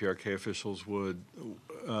with the DPRK officials would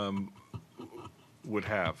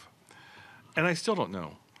have, and I still don't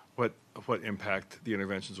know what impact the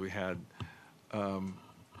interventions we had, the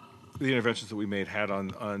interventions that we made had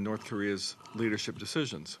on North Korea's leadership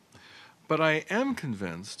decisions. But I am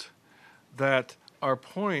convinced that our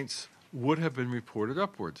points would have been reported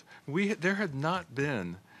upwards. There had not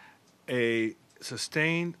been a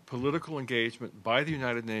sustained political engagement by the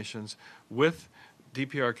United Nations with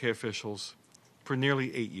DPRK officials for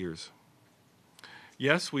nearly 8 years.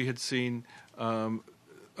 Yes, we had seen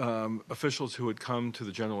officials who had come to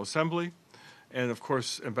the General Assembly, and of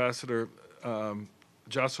course, Ambassador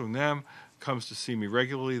Jasung Nam comes to see me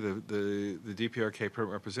regularly, the DPRK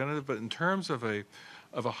permanent representative. But in terms of a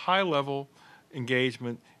high-level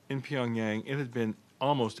engagement in Pyongyang, it had been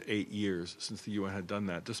almost 8 years since the UN had done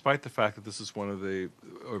that, despite the fact that this is one of the,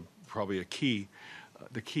 or probably the key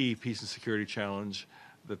peace and security challenge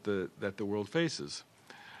that the world faces.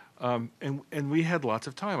 And we had lots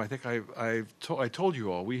of time. I think I told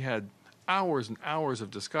you all, we had hours and hours of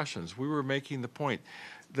discussions. We were making the point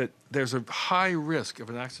that there's a high risk of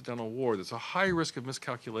an accidental war. There's a high risk of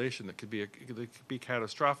miscalculation that could be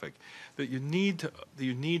catastrophic. That you need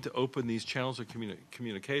to open these channels of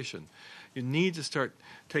communication. You need to start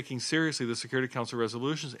taking seriously the Security Council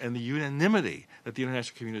resolutions and the unanimity that the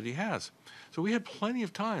international community has. So we had plenty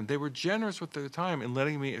of time. They were generous with their time in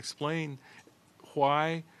letting me explain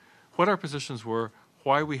what our positions were,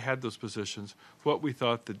 why we had those positions, what we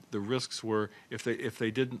thought the risks were if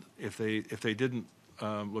they didn't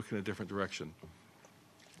look in a different direction.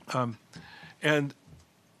 And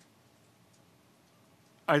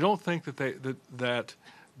I don't think that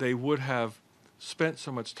they would have spent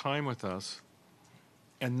so much time with us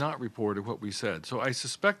and not reported what we said. So I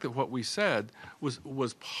suspect that what we said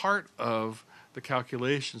was part of the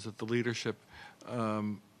calculations that the leadership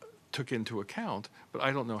took into account, but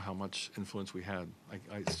I don't know how much influence we had.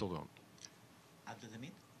 I still don't.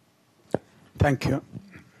 Thank you.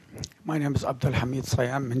 My name is Abdul Hamid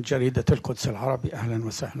Sayam من جريدة القدس العربي. أهلا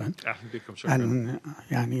وسهلا. And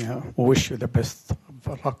we wish you the best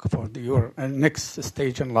of luck for your next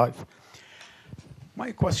stage in life.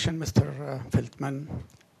 My question, Mr. Feltman,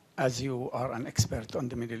 as you are an expert on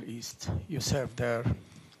the Middle East, you served there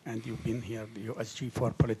and you've been here, the USG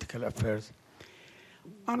for Political Affairs.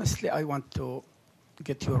 Honestly, I want to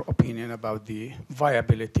get your opinion about the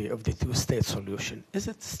viability of the two-state solution. Is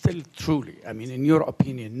it still truly, in your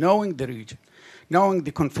opinion, knowing the region, knowing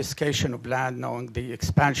the confiscation of land, knowing the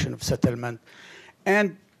expansion of settlement,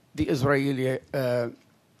 and the Israeli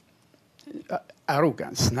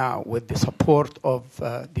arrogance now with the support of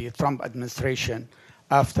the Trump administration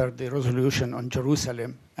after the resolution on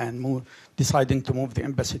Jerusalem and deciding to move the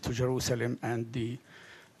embassy to Jerusalem and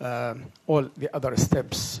all the other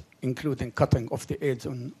steps, including cutting off the aid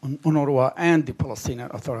on UNRWA and the Palestinian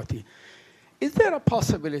Authority. Is there a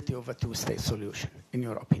possibility of a two-state solution, in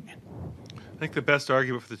your opinion? I think the best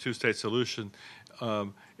argument for the two-state solution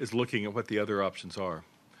is looking at what the other options are.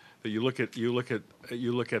 That you look at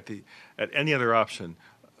any other option,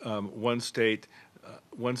 one state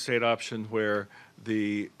option where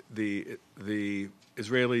the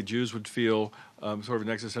Israeli Jews would feel sort of an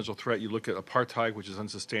existential threat. You look at apartheid, which is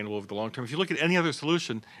unsustainable over the long term. If you look at any other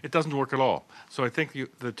solution, it doesn't work at all. So I think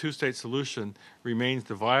the two-state solution remains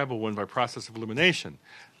the viable one by process of elimination.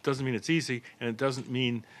 It doesn't mean it's easy, and it doesn't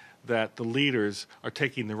mean that the leaders are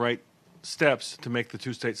taking the right steps to make the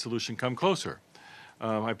two-state solution come closer.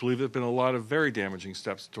 I believe there have been a lot of very damaging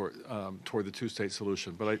steps toward the two-state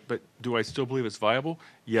solution. But do I still believe it's viable?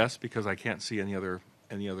 Yes, because I can't see any other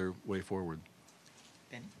way forward.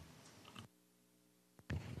 Benny?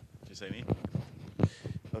 Did you say me?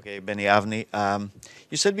 Okay, Benny Avni.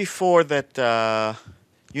 You said before that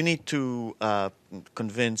you need to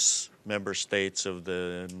convince member states of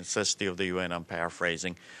the necessity of the UN. I'm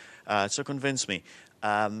paraphrasing. So convince me.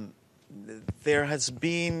 There has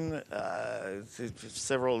been,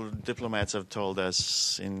 several diplomats have told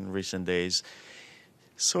us in recent days,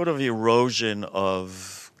 sort of erosion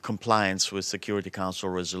of compliance with Security Council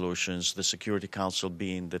resolutions, the Security Council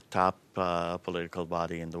being the top political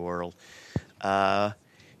body in the world.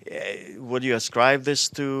 Would you ascribe this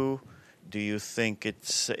to? Do you think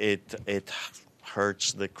it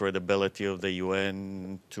hurts the credibility of the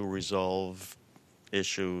UN to resolve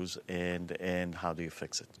issues, and how do you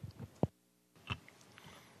fix it?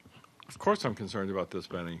 Of course, I'm concerned about this,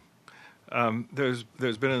 Benny. There's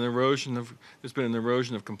been an erosion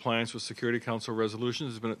of compliance with Security Council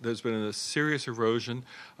resolutions. There's been a serious erosion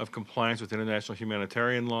of compliance with international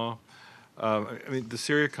humanitarian law. The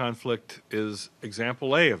Syria conflict is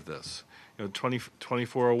example A of this.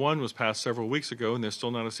 2401 was passed several weeks ago, and there's still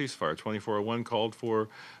not a ceasefire. 2401 called for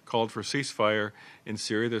ceasefire in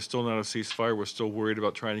Syria. There's still not a ceasefire. We're still worried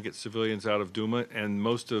about trying to get civilians out of Douma, and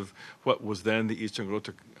most of what was then the Eastern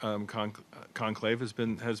Ghouta conclave has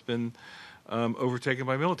been overtaken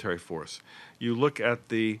by military force. You look at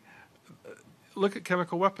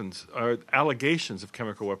chemical weapons, or allegations of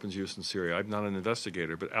chemical weapons use in Syria. I'm not an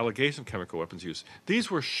investigator, but allegations of chemical weapons use. These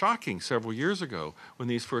were shocking several years ago when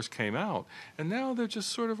these first came out, and now they're just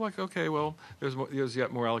sort of like, okay, well, there's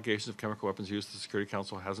yet more allegations of chemical weapons use. The Security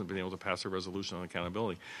Council hasn't been able to pass a resolution on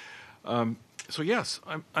accountability. So yes,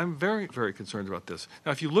 I'm very, very concerned about this.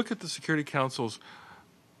 Now, if you look at the Security Council's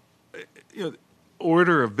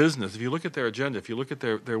order of business, if you look at their agenda, if you look at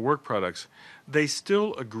their work products, they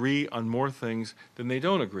still agree on more things than they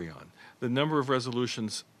don't agree on. The number of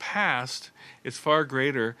resolutions passed is far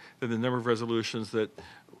greater than the number of resolutions that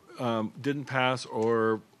didn't pass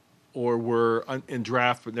or were in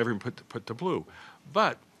draft but never even put to blue.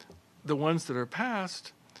 But the ones that are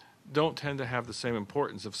passed don't tend to have the same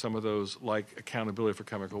importance of some of those, like accountability for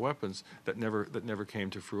chemical weapons, that never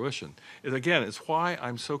came to fruition. Again, it's why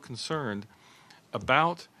I'm so concerned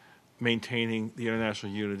about maintaining the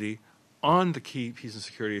international unity on the key peace and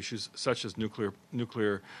security issues, such as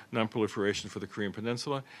nuclear nonproliferation for the Korean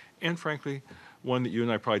Peninsula, and frankly, one that you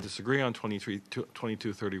and I probably disagree on,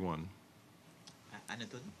 2231.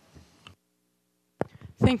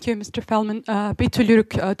 Thank you, Mr. Feltman. Betül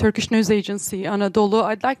Yürük, Turkish News Agency, Anadolu.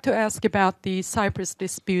 I'd like to ask about the Cyprus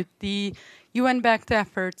dispute. The UN-backed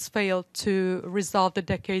efforts failed to resolve the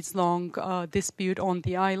decades-long dispute on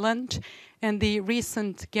the island, and the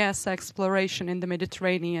recent gas exploration in the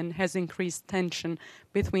Mediterranean has increased tension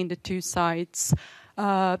between the two sides.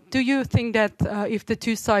 Do you think that if the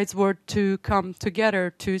two sides were to come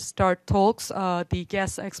together to start talks, the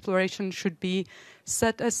gas exploration should be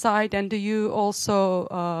set aside? And do you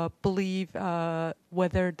also believe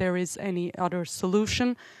whether there is any other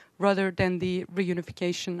solution rather than the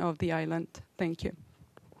reunification of the island? Thank you.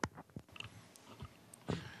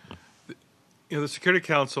 The Security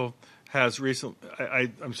Council has recently,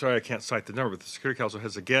 I'm sorry I can't cite the number, but the Security Council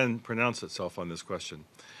has again pronounced itself on this question,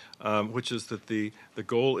 which is that the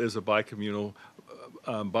goal is a bicommunal,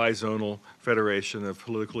 bizonal federation of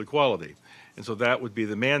political equality. And so that would be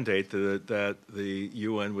the mandate that the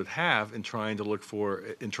UN would have in trying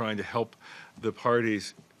to help the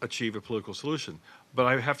parties achieve a political solution. But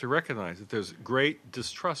I have to recognize that there's great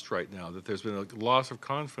distrust right now, that there's been a loss of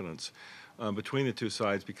confidence between the two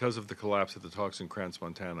sides because of the collapse of the talks in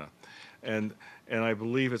Crans-Montana. And I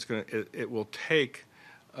believe it will take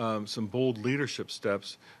some bold leadership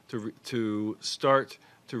steps to start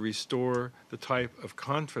to restore the type of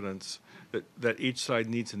confidence that each side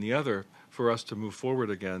needs in the other for us to move forward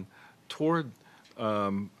again toward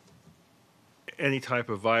any type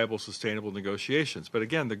of viable, sustainable negotiations. But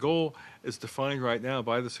again, the goal is defined right now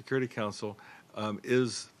by the Security Council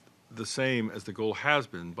is the same as the goal has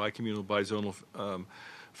been, bicommunal, bizonal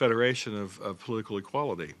federation of political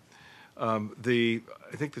equality. I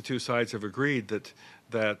think the two sides have agreed that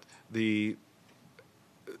the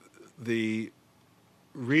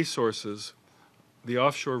resources, the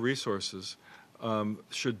offshore resources,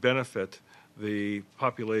 should benefit the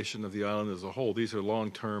population of the island as a whole. These are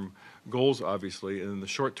long-term goals, obviously, and in the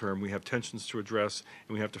short term, we have tensions to address,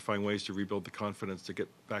 and we have to find ways to rebuild the confidence to get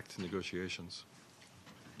back to negotiations.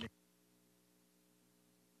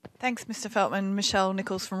 Thanks, Mr. Feltman. Michelle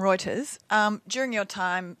Nichols from Reuters. During your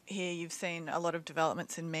time here, you've seen a lot of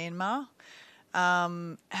developments in Myanmar.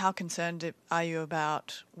 How concerned are you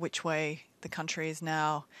about which way the country is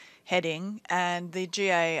now heading? And the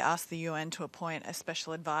GA asked the UN to appoint a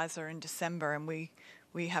special advisor in December, and we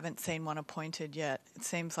haven't seen one appointed yet. It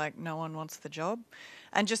seems like no one wants the job.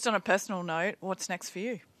 And just on a personal note, what's next for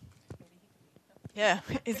you? Yeah,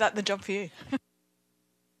 is that the job for you?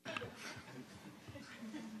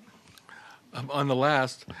 On the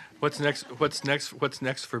last, what's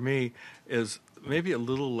next for me is maybe a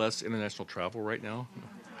little less international travel right now.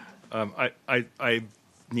 I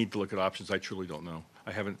need to look at options. I truly don't know.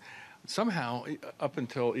 I haven't. Somehow, up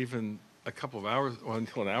until even a couple of hours, or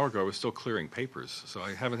until an hour ago, I was still clearing papers. So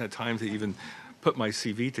I haven't had time to even put my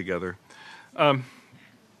CV together.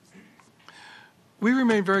 We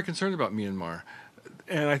remain very concerned about Myanmar,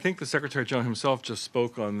 and I think the Secretary General himself just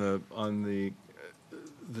spoke on the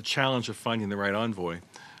challenge of finding the right envoy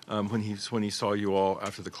when he saw you all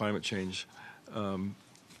after the climate change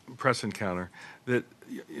press encounter. That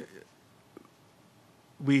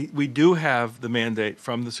we do have the mandate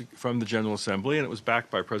from the General Assembly, and it was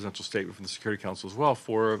backed by a presidential statement from the Security Council as well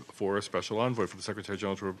for a special envoy, for the Secretary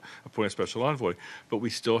General to appoint a special envoy. But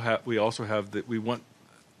we also have that we want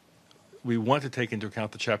to take into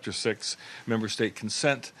account the Chapter 6 member state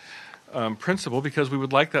consent principle, because we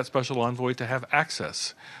would like that special envoy to have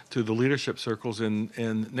access to the leadership circles in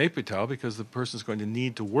Naypyidaw, because the person is going to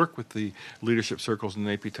need to work with the leadership circles in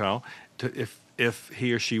Naypyidaw if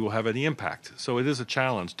he or she will have any impact. So it is a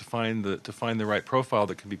challenge to find the right profile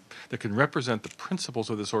that can represent the principles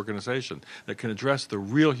of this organization, that can address the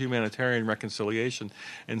real humanitarian reconciliation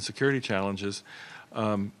and security challenges,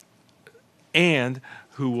 and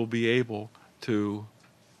who will be able to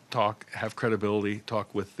have credibility,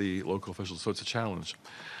 talk with the local officials. So it's a challenge.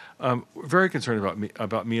 We're very concerned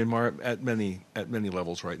about Myanmar at many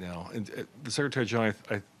levels right now. And the Secretary General,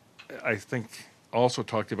 I I think, also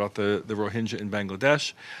talked about the Rohingya in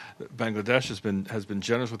Bangladesh. Bangladesh has been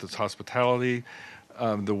generous with its hospitality.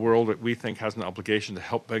 The world, we think, has an obligation to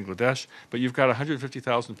help Bangladesh. But you've got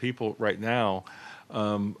 150,000 people right now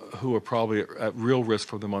who are probably at real risk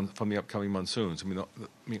from the upcoming monsoons. I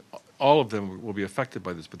mean, all of them will be affected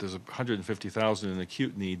by this, but there's 150,000 in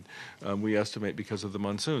acute need, we estimate, because of the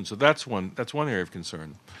monsoon. So that's one area of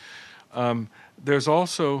concern. There's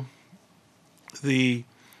also the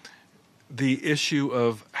issue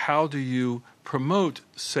of how do you promote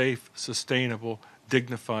safe, sustainable,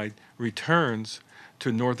 dignified returns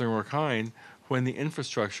to northern Rakhine when the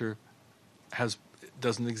infrastructure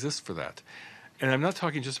doesn't exist for that. And I'm not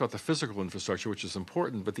talking just about the physical infrastructure, which is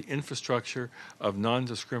important, but the infrastructure of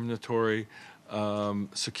non-discriminatory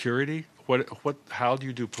security. How do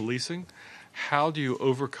you do policing? How do you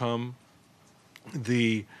overcome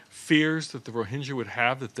the fears that the Rohingya would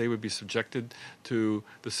have that they would be subjected to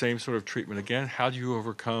the same sort of treatment again? How do you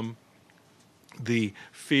overcome the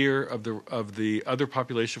fear of the other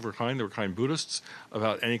population of Rakhine, the Rakhine Buddhists,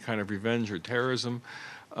 about any kind of revenge or terrorism?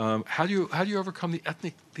 How do you overcome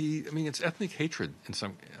it's ethnic hatred in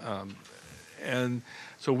some, and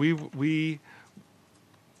so we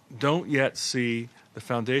don't yet see the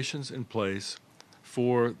foundations in place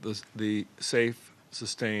for the safe,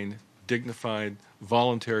 sustained, dignified,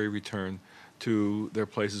 voluntary return to their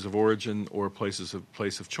places of origin or place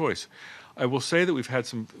of choice. I will say that we've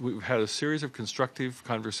had a series of constructive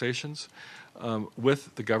conversations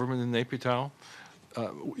with the government in Naypyidaw.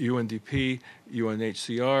 UNDP,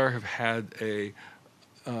 UNHCR have had a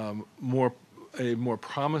more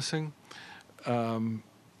promising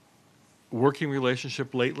working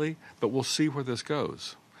relationship lately, but we'll see where this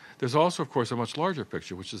goes. There's also, of course, a much larger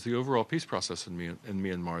picture, which is the overall peace process in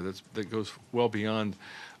Myanmar that goes well beyond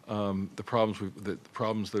the problems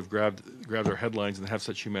that have grabbed our headlines and have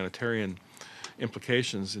such humanitarian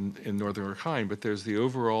implications in northern Rakhine. But there's the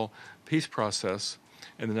overall peace process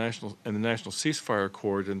and the national ceasefire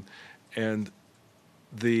accord, and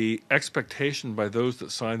the expectation by those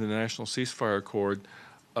that signed the national ceasefire accord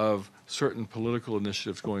of certain political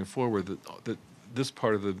initiatives going forward that this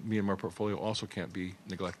part of the Myanmar portfolio also can't be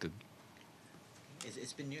neglected.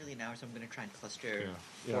 It's been nearly an hour, so I'm going to try and cluster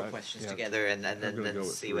four questions together and then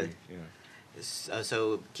see what. Yeah.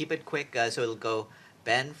 So keep it quick. So it'll go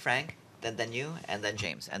Ben, Frank, then you, and then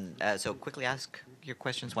James. And so quickly ask your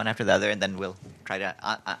questions one after the other, and then we'll try to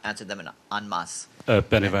answer them en masse. Ben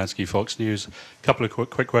Ivansky, Fox News. A couple of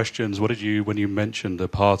quick questions. What did you, when you mentioned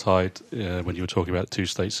apartheid, when you were talking about the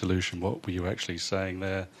two-state solution, what were you actually saying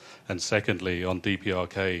there? And secondly, on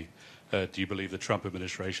DPRK, do you believe the Trump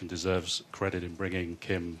administration deserves credit in bringing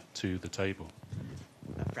Kim to the table?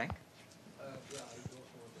 Frank?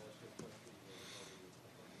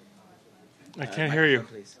 I can't hear you.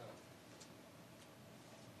 Please.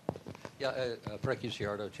 Yeah, Frank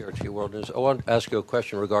Uciardo, TRT World News. I want to ask you a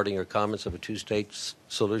question regarding your comments of a two-state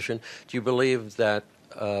solution. Do you believe that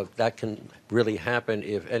that can really happen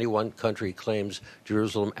if any one country claims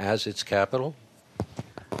Jerusalem as its capital?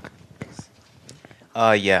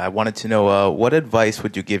 Yeah, I wanted to know what advice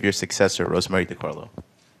would you give your successor, Rosemary DiCarlo?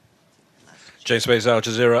 James Bays, Al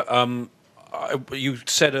Jazeera. You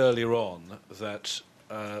said earlier on that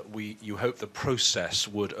you hope the process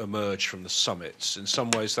would emerge from the summits. In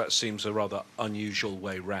some ways, that seems a rather unusual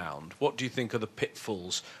way round. What do you think are the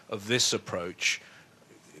pitfalls of this approach?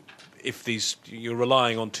 If you're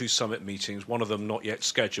relying on two summit meetings, one of them not yet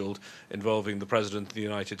scheduled, involving the President of the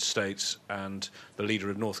United States and the leader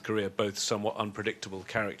of North Korea, both somewhat unpredictable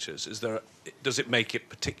characters. Does it make it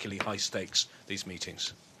particularly high stakes, these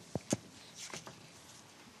meetings?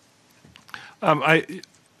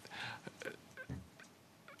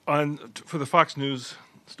 For the Fox News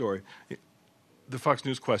story, the Fox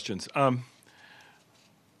News questions,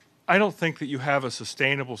 I don't think that you have a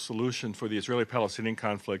sustainable solution for the Israeli-Palestinian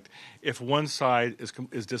conflict if one side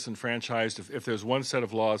is disenfranchised. If there's one set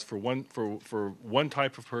of laws for one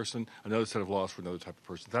type of person, another set of laws for another type of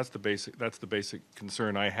person. That's the basic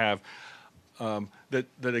concern I have. That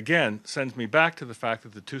again sends me back to the fact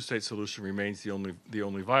that the two-state solution remains the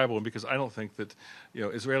only viable, and because I don't think that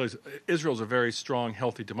Israel's a very strong,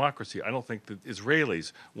 healthy democracy. I don't think that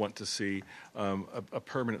Israelis want to see a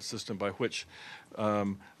permanent system by which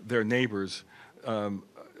their neighbors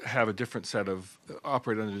have a different set of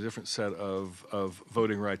operate under a different set of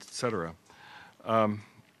voting rights, etc. On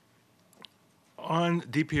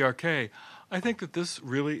DPRK, I think that this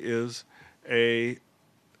really is a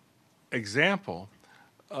example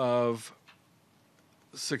of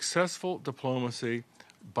successful diplomacy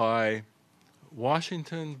by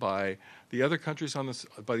Washington, by the other countries on this,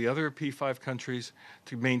 by the other P5 countries,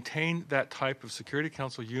 to maintain that type of Security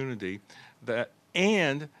Council unity, that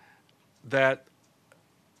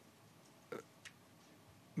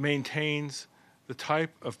maintains the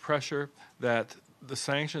type of pressure that the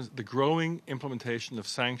sanctions, the growing implementation of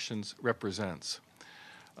sanctions represents.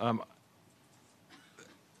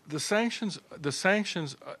 The sanctions,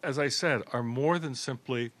 as I said, are more than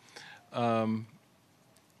simply a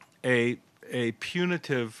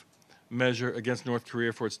punitive measure against North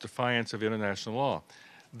Korea for its defiance of international law.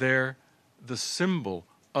 They're the symbol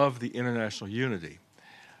of the international unity.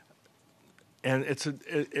 And it's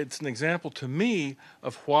an example to me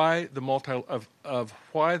of why the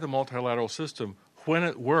multilateral system, when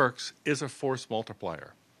it works, is a force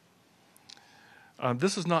multiplier.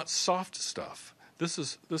 This is not soft stuff. This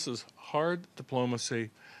is hard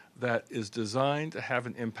diplomacy that is designed to have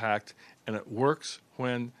an impact, and it works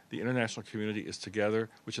when the international community is together,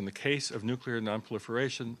 which in the case of nuclear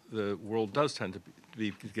nonproliferation, the world does tend to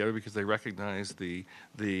be together because they recognize the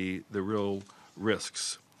real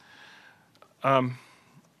risks. On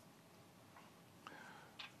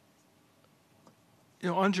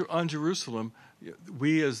Jerusalem,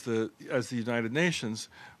 we as the United Nations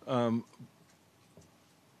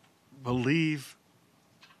believe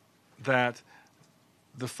that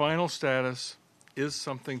the final status is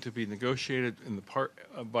something to be negotiated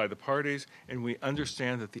by the parties, and we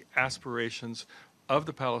understand that the aspirations of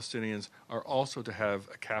the Palestinians are also to have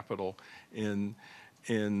a capital in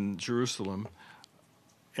Jerusalem,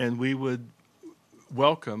 and we would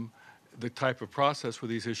welcome the type of process where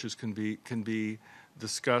these issues can be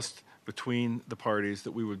discussed between the parties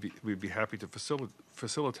that we'd be happy to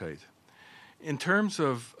facilitate. In terms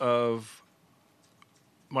of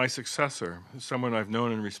my successor, someone I've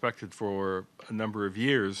known and respected for a number of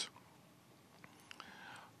years,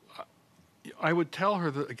 I would tell her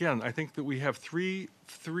that, again, I think that we have three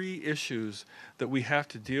issues that we have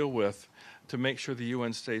to deal with to make sure the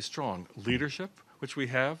UN stays strong. Leadership, which we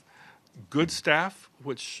have; good staff,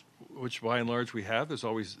 which by and large we have. There's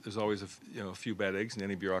always a few bad eggs in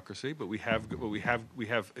any bureaucracy, but we have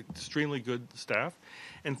extremely good staff.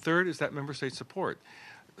 And third is that member state support.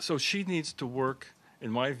 So she needs to work,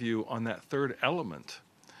 in my view, on that third element.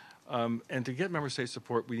 And to get member state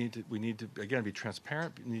support, we need to again be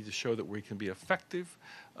transparent. We need to show that we can be effective,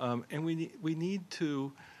 and we need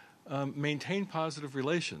to maintain positive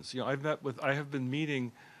relations. I have been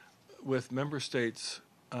meeting with member states.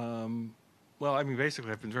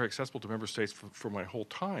 Basically, I've been very accessible to member states for my whole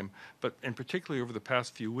time, and particularly over the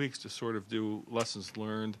past few weeks to sort of do lessons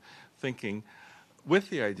learned thinking, with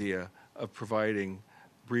the idea of providing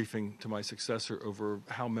briefing to my successor over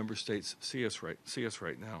how member states see us right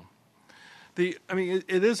now.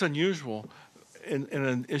 It is unusual in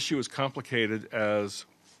an issue as complicated as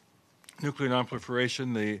nuclear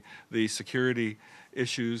nonproliferation, the security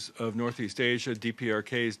issues of Northeast Asia,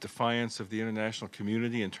 DPRK's defiance of the international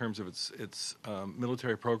community in terms of its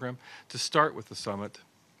military program, to start with the summit.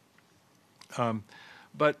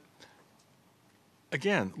 But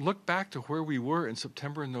again, look back to where we were in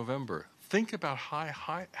September and November. Think about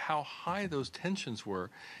how high those tensions were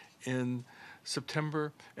in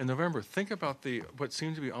September and November. Think about what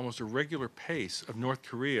seemed to be almost a regular pace of North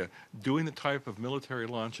Korea doing the type of military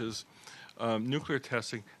launches, nuclear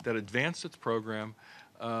testing that advanced its program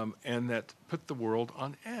and that put the world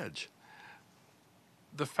on edge.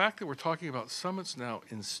 The fact that we're talking about summits now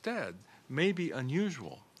instead may be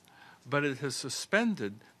unusual, but it has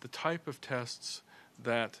suspended the type of tests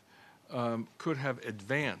that could have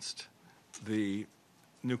advanced the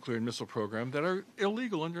nuclear and missile program that are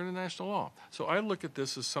illegal under international law. So I look at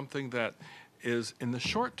this as something that is, in the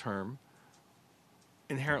short term,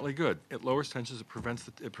 inherently good. It lowers tensions. It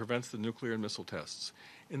prevents the nuclear and missile tests.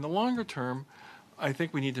 In the longer term, I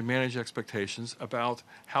think we need to manage expectations about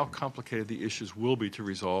how complicated the issues will be to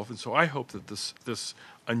resolve. And so I hope that this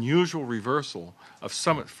unusual reversal of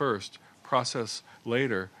summit first, process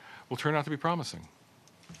later, will turn out to be promising.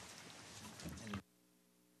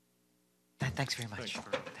 Thanks very much.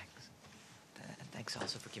 Thanks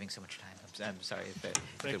also for giving so much time. I'm sorry if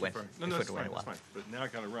it went well. Fine. But now I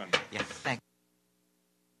got to run. Yeah, thanks.